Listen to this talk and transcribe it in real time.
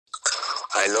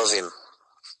I love him.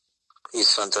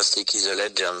 He's fantastic. He's a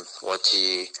legend.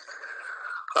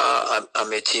 I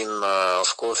met him,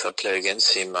 of course, I play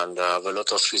against him, and I have a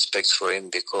lot of respect for him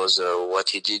because what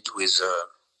he did with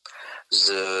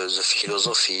the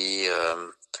philosophy,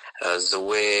 the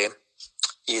way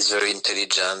he's very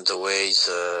intelligent, the way he's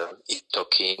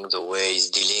talking, the way he's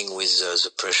dealing with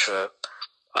the pressure.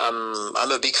 I'm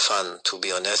a big fan, to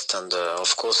be honest, and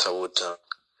of course I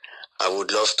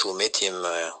would love to meet him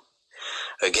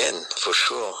again, for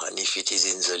sure. And if it is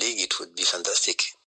in the league, it would be fantastic.